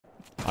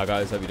Hi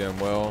guys, hope you're doing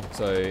well.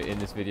 So in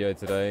this video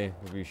today,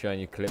 we'll be showing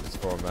you clips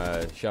from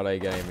a chalet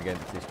game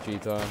against this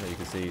cheetah. You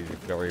can see he's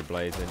very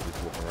blazing,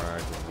 just walking around,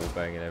 just wall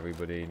banging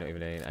everybody, not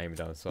even aiming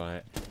down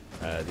sight.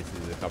 This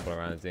is a couple of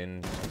rounds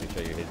in, just to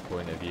show you his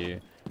point of view.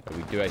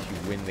 We do actually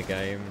win the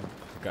game.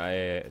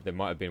 There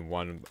might have been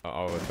one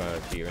other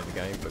cheater in the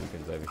game, but we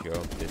can say for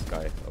sure. This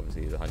guy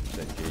obviously is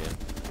 100% cheating.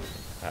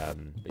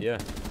 But yeah,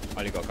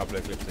 only got a couple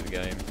of clips of the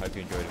game. Hope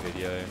you enjoyed the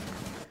video.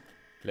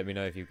 Let me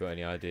know if you've got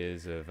any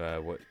ideas of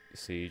what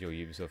Siege or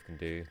Ubisoft can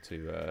do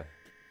to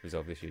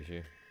resolve this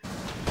issue.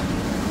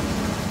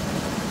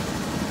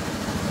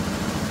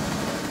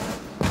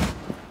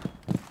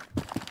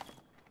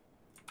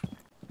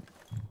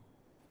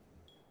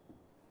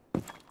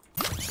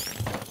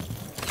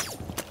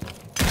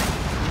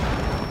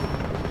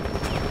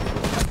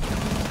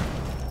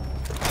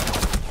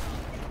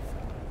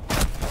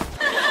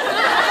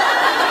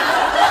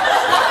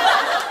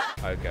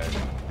 Okay.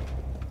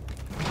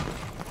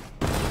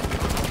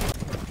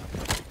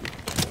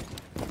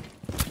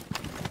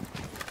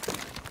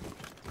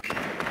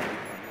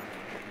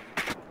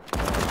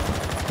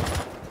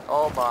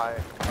 Oh my.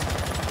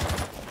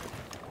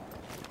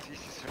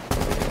 Jesus.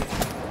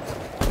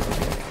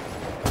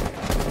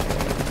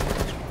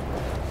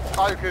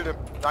 Oh, you killed him.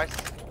 Nice.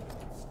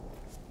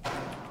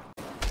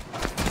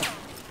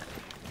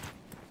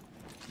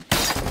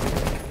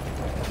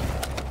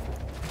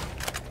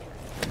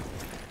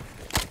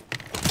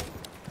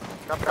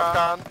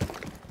 Capcan.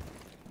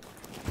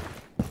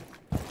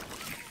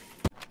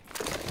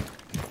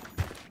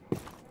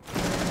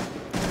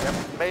 Yep,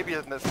 maybe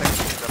in the second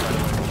season, by the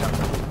way.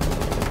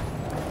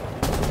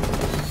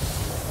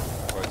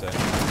 Rotate.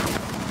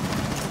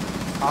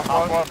 Half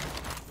one.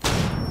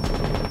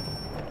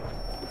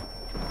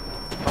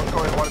 Don't go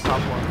in, one is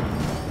half one.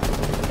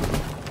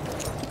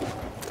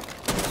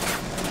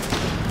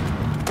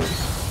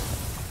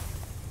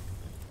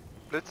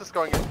 Blitz is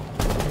going in.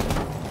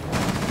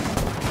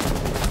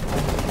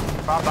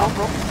 Down,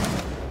 bro.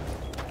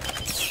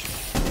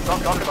 Down,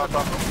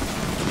 bro.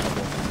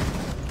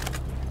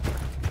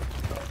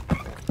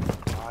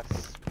 Ah,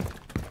 this...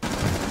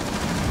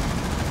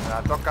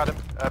 Doc got him.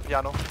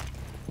 Piano.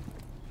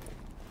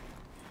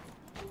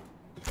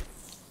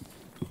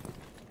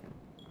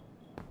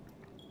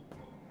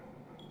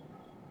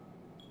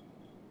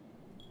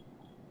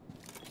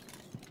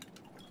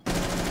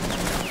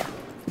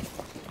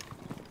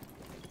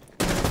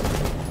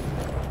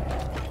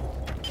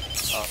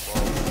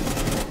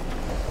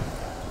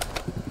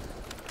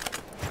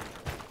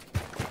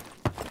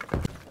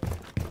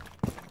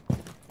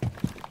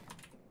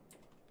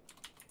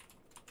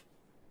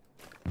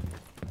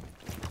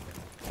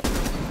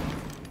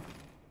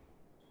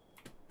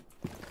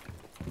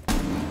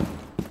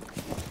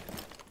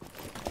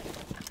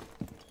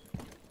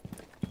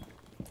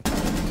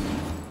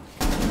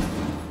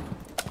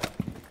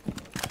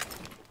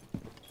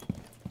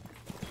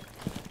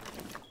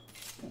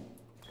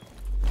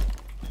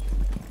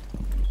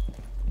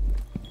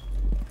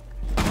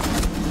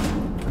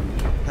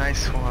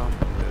 Nice one.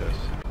 Yes.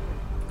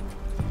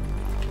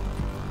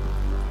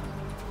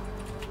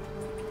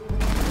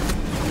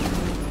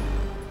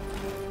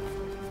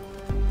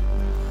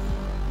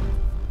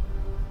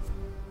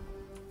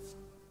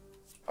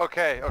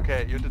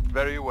 Okay, you did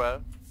very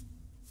well.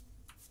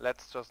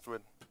 Let's just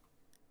win.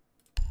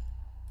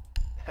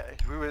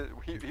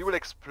 He will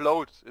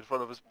explode in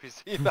front of his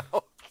PC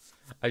now.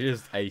 I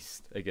just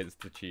aced against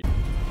the cheat.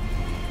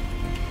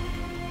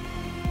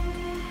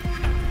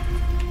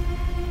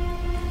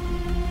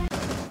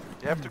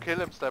 You have to kill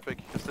him, Stepik.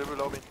 He's still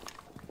below me.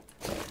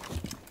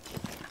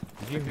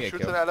 Did you If he get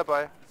shoots killed? an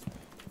alibi.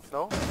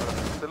 No?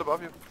 He's still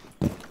above you.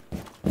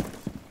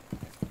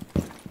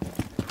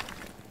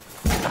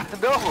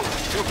 No!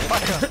 You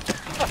fucker!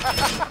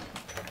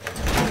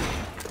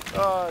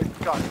 Oh,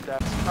 god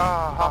damn.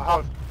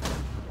 Half.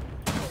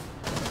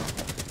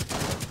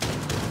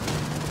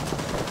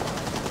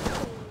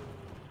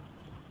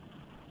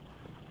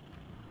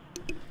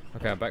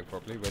 Okay, I'm back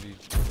properly. Where did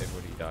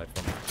everybody died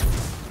from?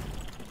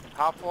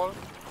 Half wall.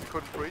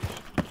 Couldn't breach.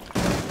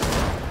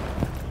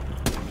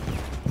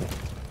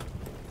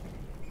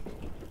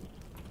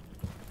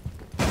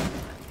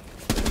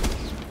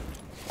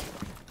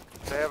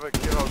 They have a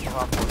kill out from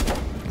half wall.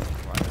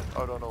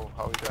 I don't know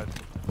how he died.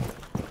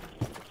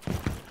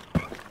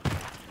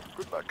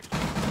 Good luck.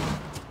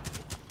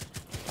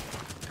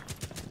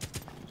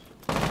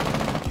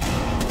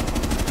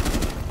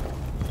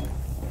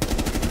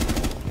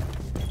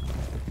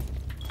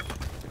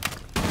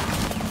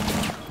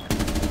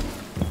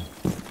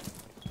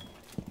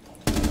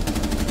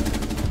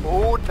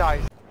 Oh,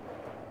 nice.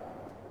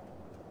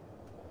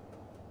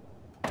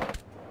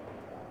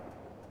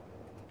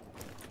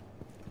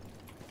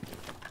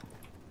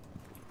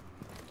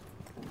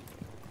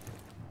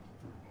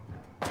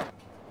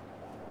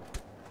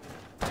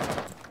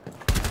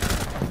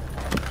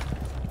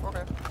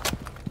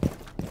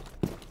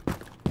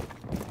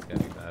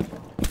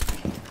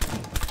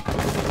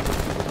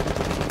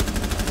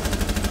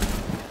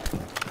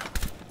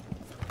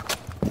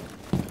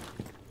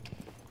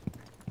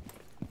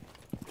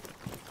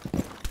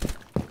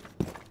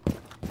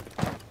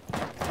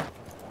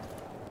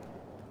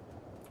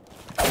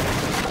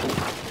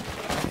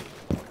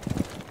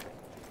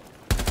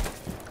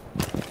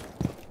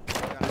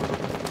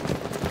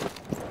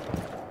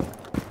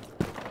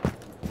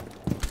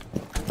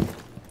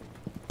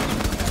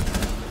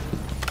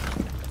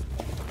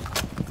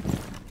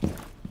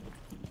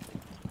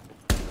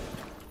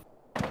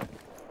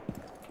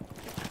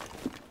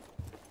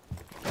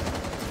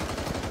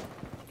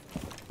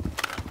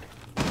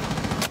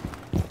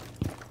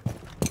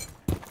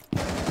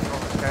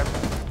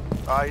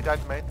 He died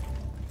main.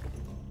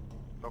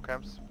 No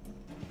camps.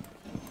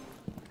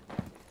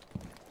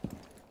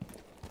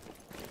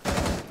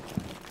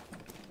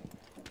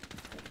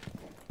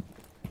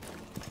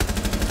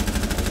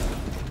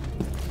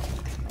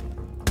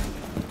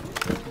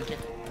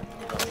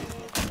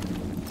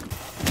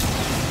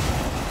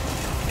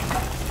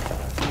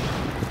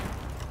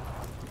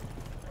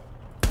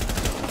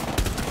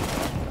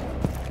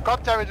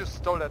 God damn it, you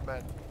stole that,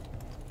 man.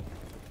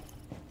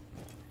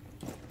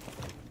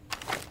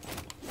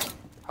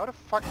 How the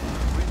fuck did you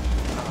reach?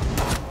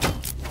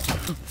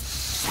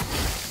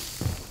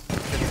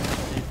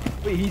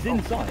 Wait, he's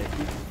inside.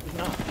 He's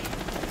not.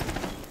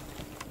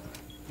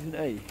 He's an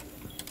A.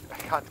 I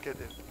can't get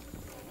in.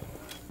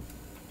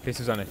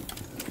 Pistols on it.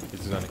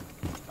 Pistols on it.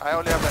 I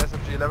only have an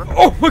SMG-11.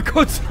 Oh my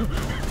god!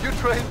 You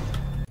trained?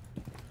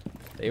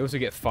 They also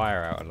get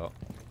fire out a lot.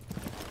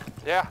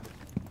 Yeah.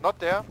 Not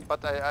there,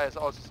 but I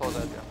also saw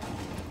that, yeah.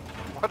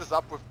 What is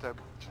up with them?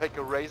 Take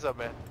a razor,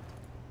 man.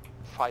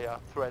 Fire,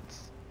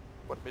 threats.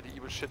 What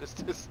medieval shit is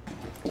this?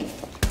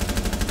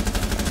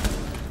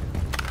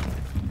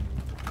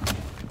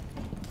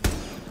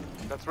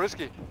 That's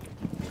risky.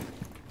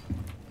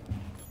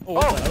 Oh,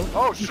 what the hell?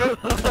 Oh shit!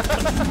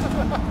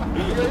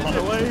 Run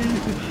away!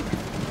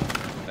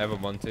 Ever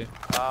want to?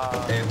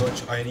 Hey,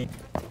 watch, I need.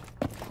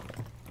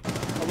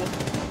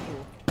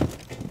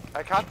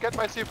 I can't get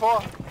my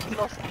C4. It's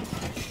lost.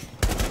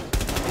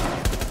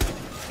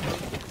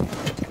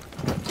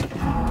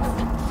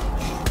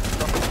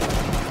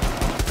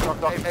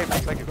 Knock, hey,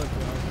 thank you.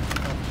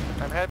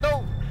 I'm head.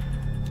 No!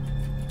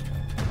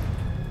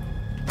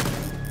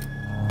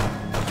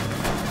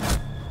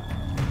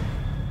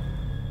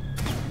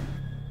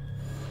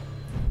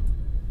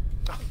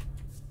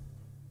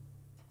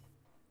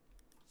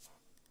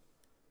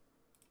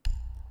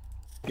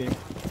 Game.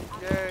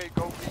 Yay,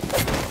 go B.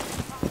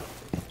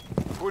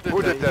 Who did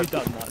Who that?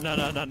 done that?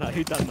 No,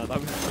 who done that?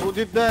 Who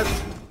did that?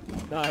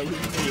 No, it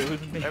wasn't me, it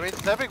wasn't me. I mean,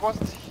 Snapik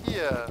wasn't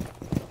here.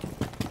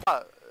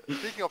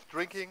 Speaking of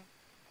drinking,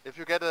 if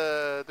you get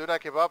a doner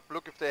kebab,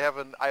 look if they have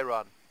an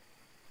ayran.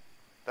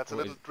 That's a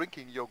What little is-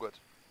 drinking yogurt.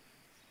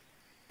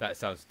 That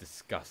sounds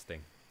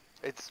disgusting.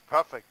 It's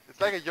perfect. It's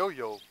like a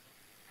yo-yo.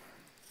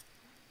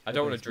 I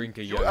don't want to drink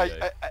a You,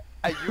 yo-yo.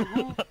 a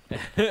yoo-hoo?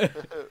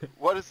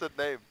 What is the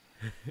name?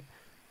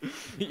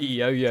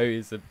 Yo-yo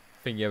is a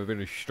thing you have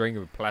in a string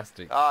of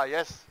plastic. Ah,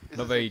 yes. Is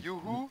Not it very, a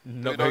yoo-hoo? Do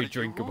not you know very the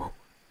yoo-hoo? drinkable.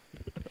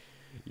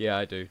 Yeah,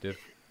 I do. The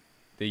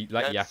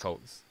like That's-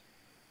 Yakults.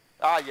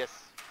 Ah, yes.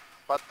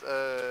 But,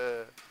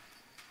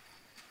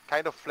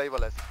 kind of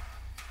flavorless.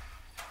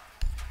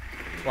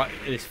 Right,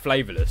 it's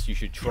flavourless. You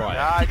should try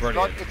Yeah, it. it's not.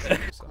 Brilliant.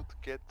 It's good to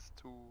get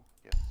to.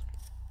 Yes.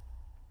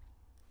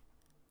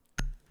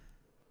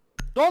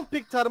 Don't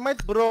pick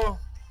termites, bro.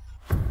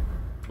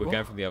 We're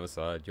going from the other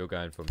side. You're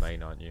going for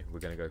main, aren't you? We're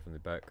going to go from the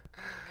back.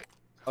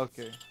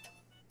 Okay.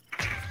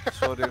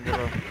 Sorry,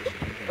 bro.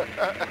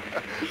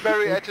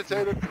 Very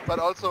agitated, but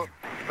also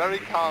very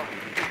calm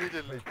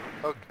immediately.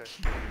 Okay.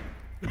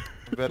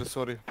 Very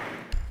sorry.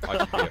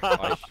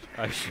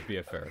 I should be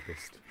a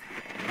therapist.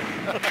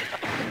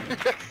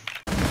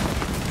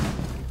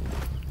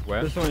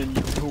 Where? There's one in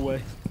the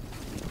hallway.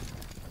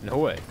 No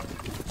way.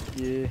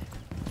 Yeah.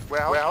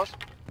 Warehouse?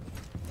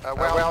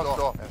 Warehouse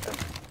door.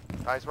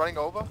 He's running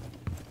over.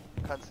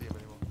 Can't see him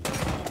anymore.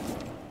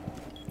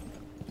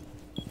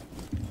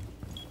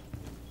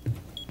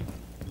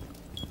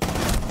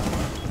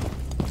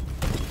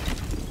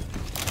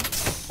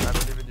 I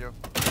believe in you.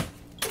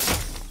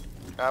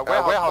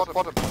 Warehouse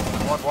bottom.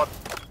 One.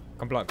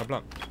 Come plant, come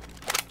plant.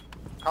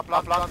 Come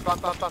plant.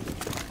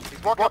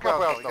 He's walking up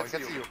warehouse now. He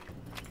can see you.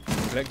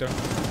 Collector.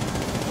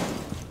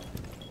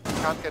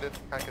 Can't get in.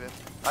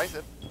 Nice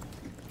it.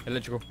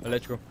 Electrical.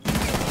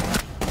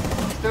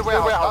 Still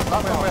warehouse.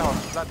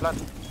 Plant.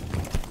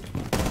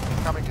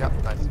 Coming, yeah,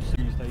 nice.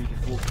 Confused how you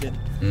just walked in.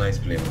 Nice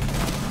play.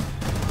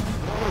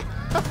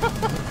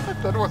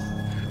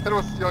 That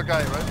was your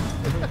guy, right?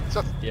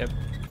 Just Yep.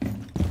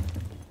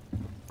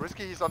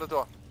 risky, he's on the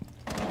door.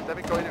 Let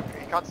me go in,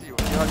 he can't see you.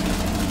 He heard you.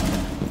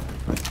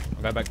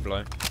 I'm going back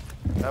below.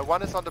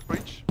 One is on the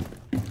breach.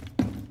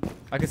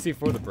 I can see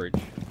through the bridge.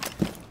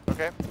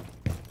 Okay.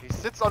 He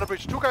sits on the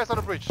bridge. Two guys on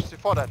the bridge.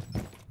 Before that.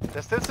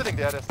 They're still sitting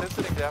there.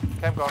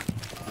 Cam gone.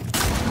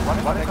 One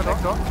in the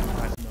next door.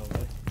 Nice. No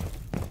way.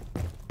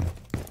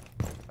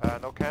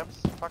 No cams.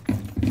 Fuck.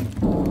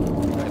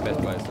 The best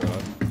players to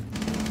alive.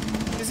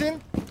 He's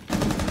in.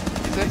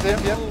 He's in,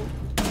 yeah.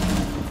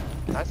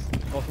 Nice.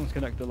 Last one's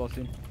connector, last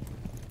in.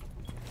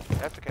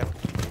 Have to cam.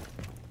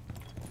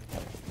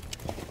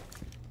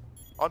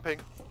 On ping.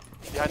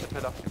 Behind the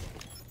pillar.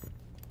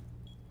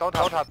 Don't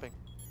hard ping.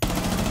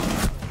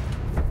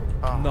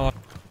 Ah. No.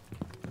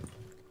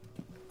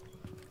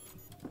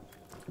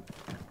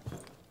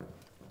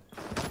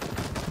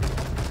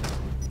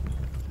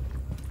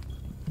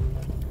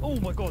 Oh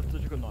my god,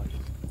 such a good knife.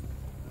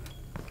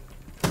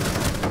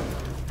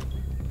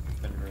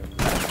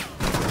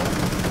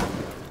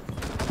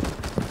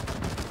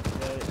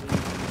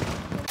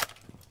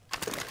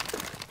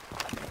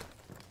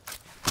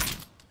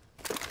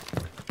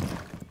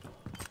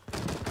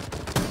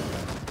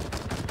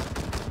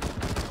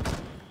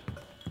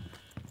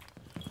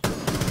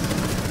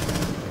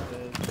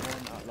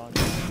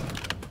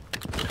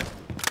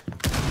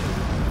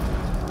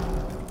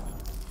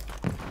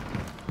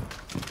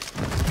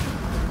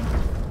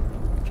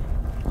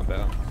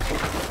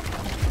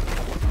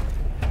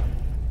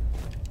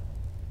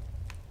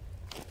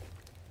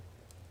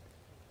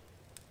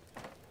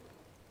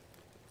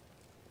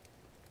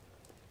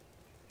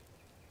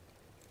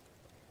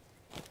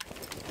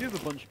 You have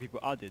a bunch of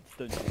people added,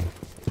 don't you?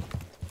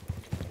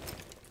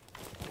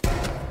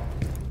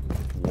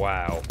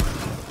 Wow.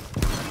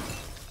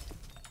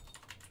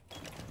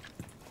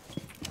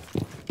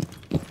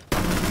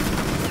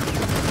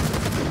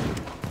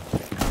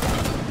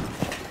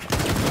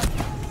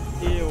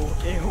 Ew,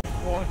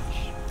 watch.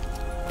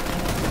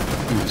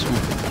 Ooh, it's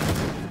all